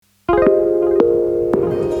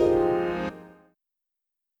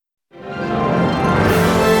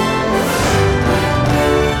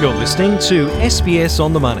listening to SBS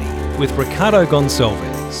On The Money with Ricardo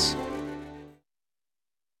Gonçalves.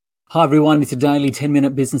 Hi everyone, it's a daily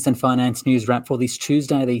 10-minute business and finance news wrap for this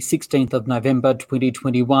Tuesday, the 16th of November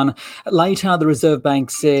 2021. Later, the Reserve Bank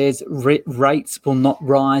says rates will not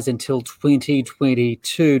rise until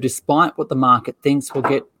 2022, despite what the market thinks. We'll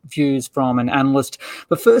get views from an analyst.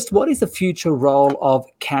 But first, what is the future role of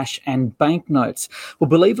cash and banknotes? Well,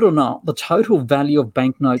 believe it or not, the total value of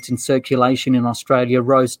banknotes in circulation in Australia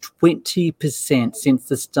rose 20% since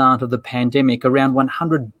the start of the pandemic, around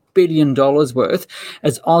 $100 billion worth,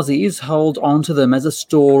 as Aussies hold on to them as a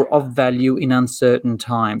store of value in uncertain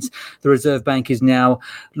times. The Reserve Bank is now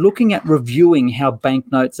looking at reviewing how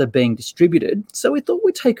banknotes are being distributed. So we thought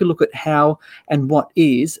we'd take a look at how and what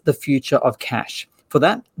is the future of cash. For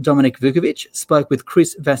that, Dominik Vukovic spoke with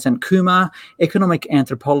Chris Vasant-Kumar, economic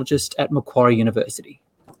anthropologist at Macquarie University.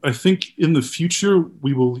 I think in the future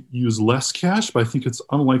we will use less cash, but I think it's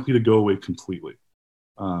unlikely to go away completely.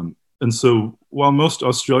 And so while most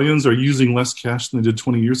Australians are using less cash than they did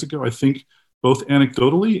 20 years ago, I think both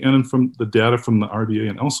anecdotally and from the data from the RBA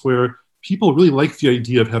and elsewhere, people really like the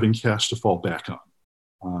idea of having cash to fall back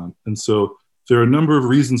on. And so there are a number of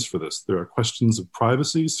reasons for this. There are questions of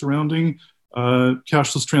privacy surrounding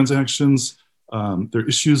cashless transactions. There are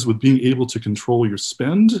issues with being able to control your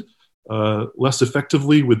spend less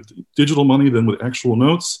effectively with digital money than with actual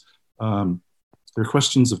notes. There are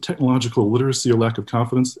questions of technological literacy or lack of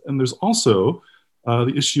confidence. And there's also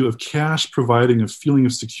the issue of cash providing a feeling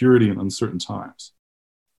of security in uncertain times.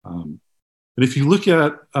 And if you look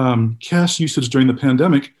at cash usage during the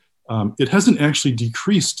pandemic, it hasn't actually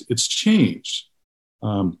decreased, it's changed.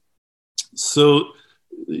 So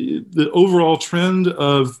the overall trend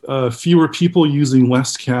of fewer people using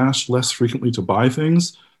less cash less frequently to buy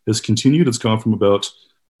things has continued. It's gone from about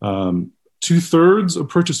 2/3 of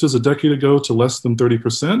purchases a decade ago to less than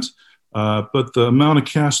 30%, but the amount of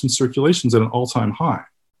cash in circulation is at an all-time high.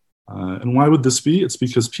 And why would this be? It's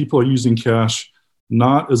because people are using cash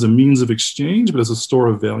not as a means of exchange, but as a store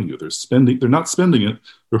of value. They're not spending it,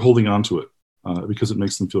 they're holding on to it because it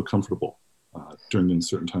makes them feel comfortable during the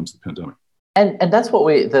uncertain times of the pandemic. And that's what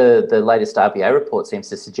the latest RBA report seems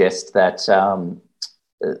to suggest, that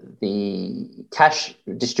the cash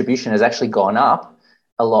distribution has actually gone up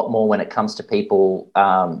a lot more when it comes to people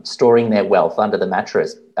storing their wealth under the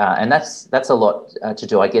mattress. And that's a lot to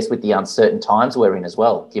do, I guess, with the uncertain times we're in as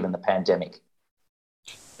well, given the pandemic.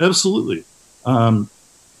 Absolutely.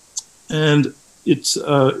 And it's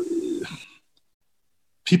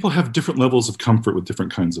people have different levels of comfort with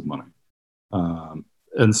different kinds of money.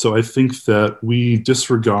 And so I think that we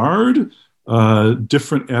disregard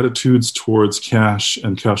different attitudes towards cash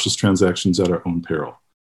and cashless transactions at our own peril.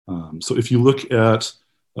 So if you look at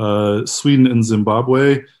Sweden and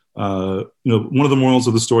Zimbabwe, one of the morals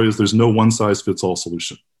of the story is there's no one-size-fits-all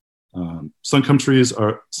solution. Some countries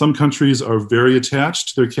are very attached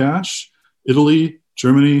to their cash. Italy,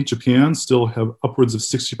 Germany, Japan still have upwards of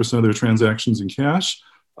 60% of their transactions in cash.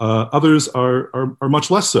 Others are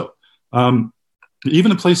much less so.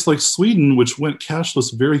 Even a place like Sweden, which went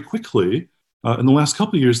cashless very quickly, in the last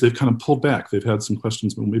couple of years, they've kind of pulled back. They've had some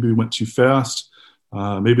questions, well, maybe we went too fast.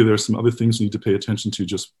 Maybe there are some other things we need to pay attention to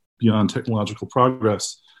just beyond technological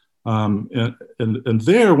progress. And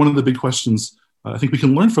there, one of the big questions I think we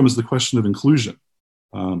can learn from is the question of inclusion.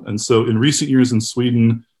 And so in recent years in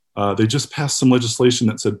Sweden, they just passed some legislation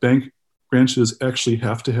that said bank branches actually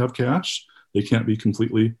have to have cash. They can't be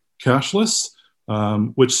completely cashless,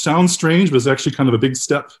 which sounds strange, but is actually kind of a big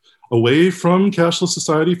step away from cashless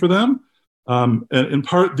society for them. And in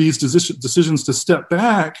part, these decisions to step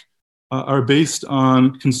back are based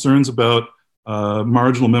on concerns about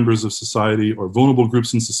marginal members of society or vulnerable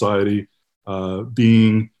groups in society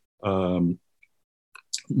being further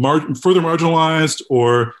marginalized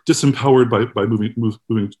or disempowered by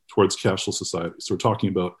moving towards cashless society. So we're talking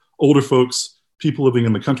about older folks, people living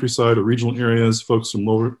in the countryside or regional areas, folks from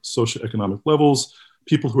lower socioeconomic levels,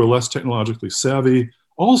 people who are less technologically savvy,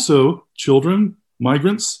 also children,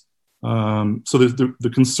 migrants. So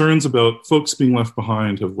the concerns about folks being left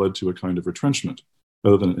behind have led to a kind of retrenchment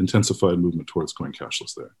rather than an intensified movement towards going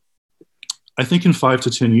cashless there. I think in 5 to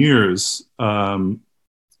 10 years,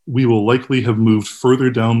 we will likely have moved further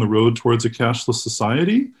down the road towards a cashless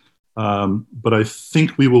society, but I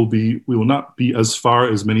think we will not be as far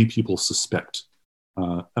as many people suspect.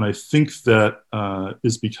 And I think that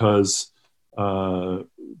is because the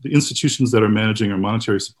institutions that are managing our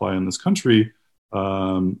monetary supply in this country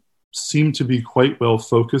seem to be quite well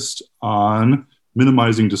focused on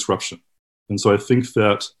minimizing disruption. And so I think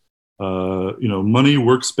that money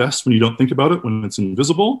works best when you don't think about it, when it's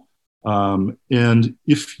invisible. And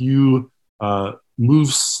if you move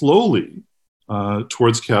slowly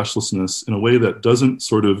towards cashlessness in a way that doesn't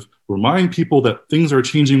sort of remind people that things are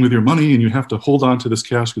changing with your money and you have to hold on to this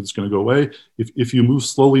cash because it's going to go away. If you move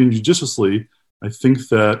slowly and judiciously, I think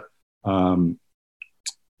that,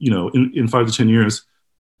 in 5 to 10 years,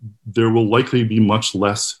 there will likely be much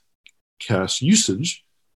less cash usage,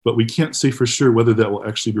 but we can't say for sure whether that will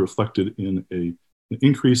actually be reflected in an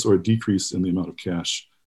increase or a decrease in the amount of cash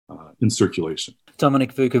in circulation.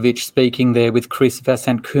 Dominic Vukovic speaking there with Chris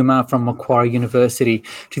Vasant-Kumar from Macquarie University.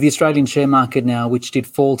 To the Australian share market now, which did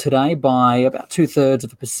fall today by about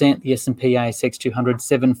 0.2%. The S&P ASX 200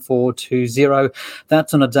 7420.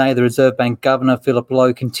 That's on a day the Reserve Bank Governor Philip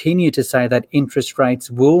Lowe continued to say that interest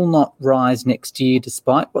rates will not rise next year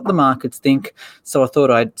despite what the markets think. So I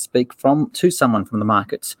thought I'd speak to someone from the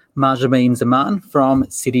markets. Marjabeen Zaman from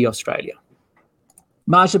Citi, Australia.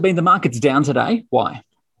 Marjabeen, the market's down today. Why?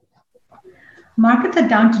 Markets are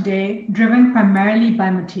down today, driven primarily by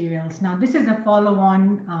materials. Now, this is a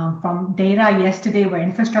follow-on from data yesterday where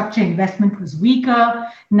infrastructure investment was weaker.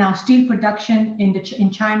 Now, steel production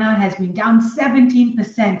in China has been down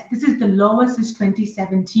 17%. This is the lowest since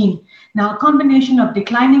 2017. Now, a combination of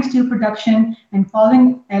declining steel production and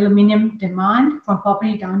falling aluminium demand from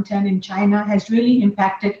property downturn in China has really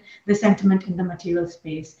impacted the sentiment in the material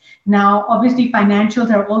space. Now, obviously, financials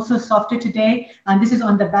are also softer today, and this is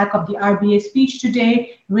on the back of the RBA speech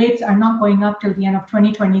today. Rates are not going up till the end of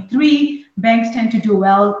 2023. Banks tend to do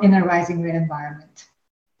well in a rising rate environment.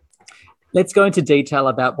 Let's go into detail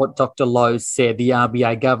about what Dr. Lowe said, the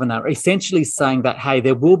RBA governor, essentially saying that, hey,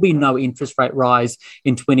 there will be no interest rate rise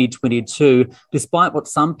in 2022, despite what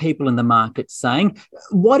some people in the market saying.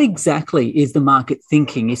 What exactly is the market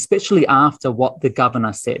thinking, especially after what the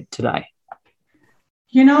governor said today?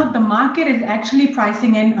 The market is actually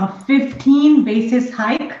pricing in a 15 basis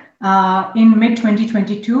hike in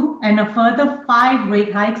mid-2022 and a further 5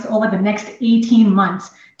 rate hikes over the next 18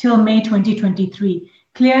 months till May 2023.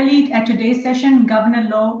 Clearly, at today's session, Governor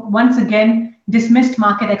Lowe once again dismissed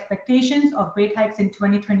market expectations of rate hikes in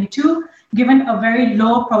 2022, given a very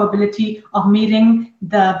low probability of meeting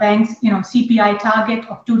the bank's CPI target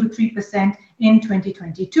of 2 to 3% in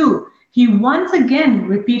 2022. He once again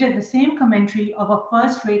repeated the same commentary of a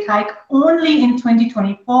first rate hike only in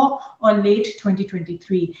 2024 or late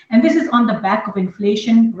 2023. And this is on the back of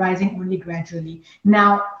inflation rising only gradually.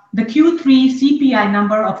 Now, the Q3 CPI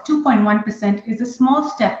number of 2.1% is a small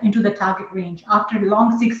step into the target range after a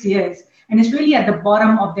long 6 years, and it's really at the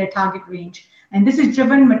bottom of their target range. And this is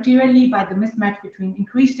driven materially by the mismatch between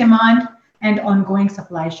increased demand and ongoing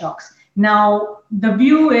supply shocks. Now, the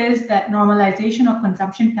view is that normalization of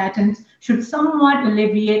consumption patterns should somewhat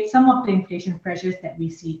alleviate some of the inflation pressures that we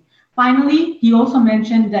see. Finally, he also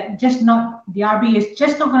mentioned that the RBA is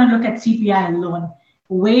just not going to look at CPI alone.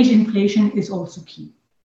 Wage inflation is also key.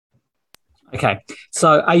 Okay,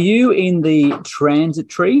 so are you in the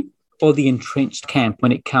transitory or the entrenched camp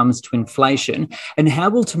when it comes to inflation? And how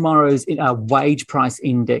will tomorrow's wage price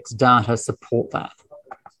index data support that?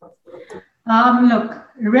 Look,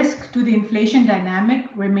 risk to the inflation dynamic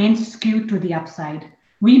remains skewed to the upside.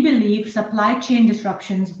 We believe supply chain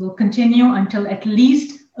disruptions will continue until at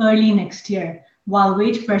least early next year, while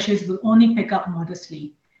wage pressures will only pick up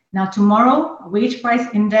modestly. Now, tomorrow, a wage price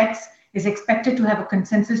index is expected to have a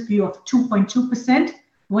consensus view of 2.2%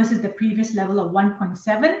 versus the previous level of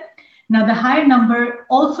 1.7%. Now, the higher number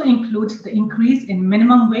also includes the increase in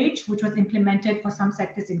minimum wage, which was implemented for some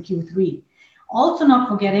sectors in Q3. Also not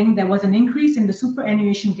forgetting, there was an increase in the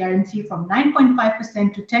superannuation guarantee from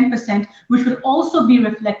 9.5% to 10%, which will also be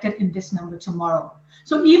reflected in this number tomorrow.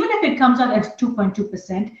 So even if it comes out at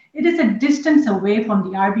 2.2%, it is a distance away from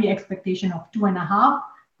the RBA expectation of 2.5%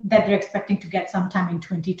 that they're expecting to get sometime in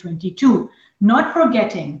 2022. Not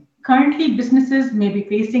forgetting, currently businesses may be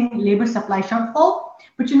facing labor supply shortfall,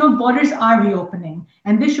 but borders are reopening,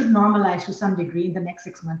 and this should normalize to some degree in the next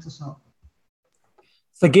 6 months or so.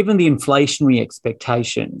 So given the inflationary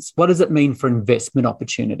expectations, what does it mean for investment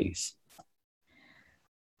opportunities?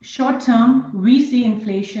 Short term, we see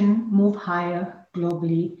inflation move higher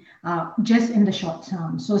globally, just in the short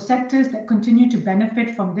term. So sectors that continue to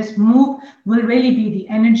benefit from this move will really be the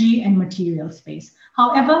energy and material space.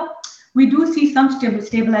 However, we do see some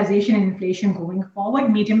stabilization in inflation going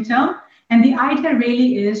forward, medium term. And the idea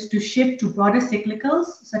really is to shift to broader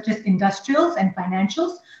cyclicals, such as industrials and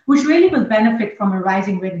financials, which really will benefit from a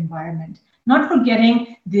rising rate environment. Not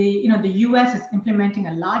forgetting the US is implementing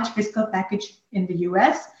a large fiscal package in the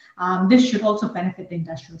US. This should also benefit the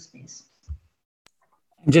industrial space.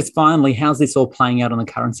 And just finally, how's this all playing out on the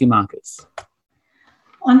currency markets?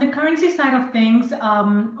 On the currency side of things,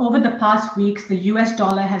 over the past weeks, the US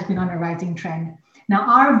dollar has been on a rising trend. Now,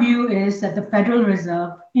 our view is that the Federal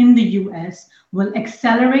Reserve in the US will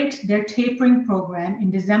accelerate their tapering program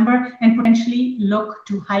in December and potentially look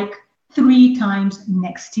to hike 3 times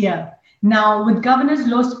next year. Now, with Governor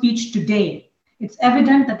Low's speech today, it's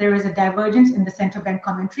evident that there is a divergence in the central bank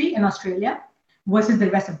commentary in Australia versus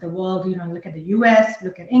the rest of the world. Look at the US,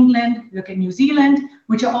 look at England, look at New Zealand,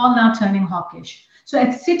 which are all now turning hawkish. So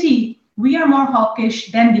at Citi, we are more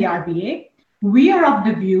hawkish than the RBA. We are of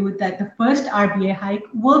the view that the first RBA hike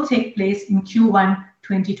will take place in Q1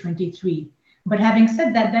 2023. But having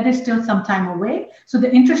said that, that is still some time away. So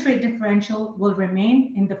the interest rate differential will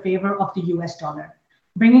remain in the favor of the US dollar.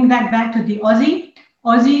 Bringing that back to the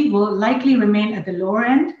Aussie will likely remain at the lower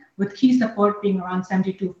end, with key support being around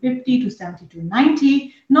 72.50 to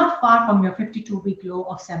 72.90, not far from your 52-week low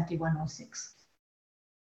of 71.06.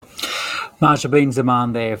 Marsha bin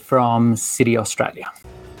Zaman there from Citi, Australia.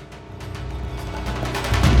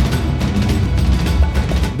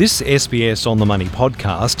 This SBS On The Money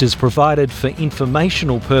podcast is provided for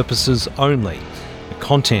informational purposes only. The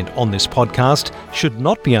content on this podcast should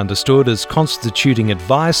not be understood as constituting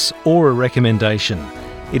advice or a recommendation.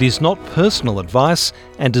 It is not personal advice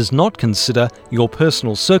and does not consider your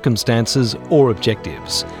personal circumstances or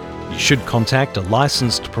objectives. You should contact a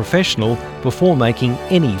licensed professional before making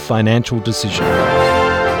any financial decision.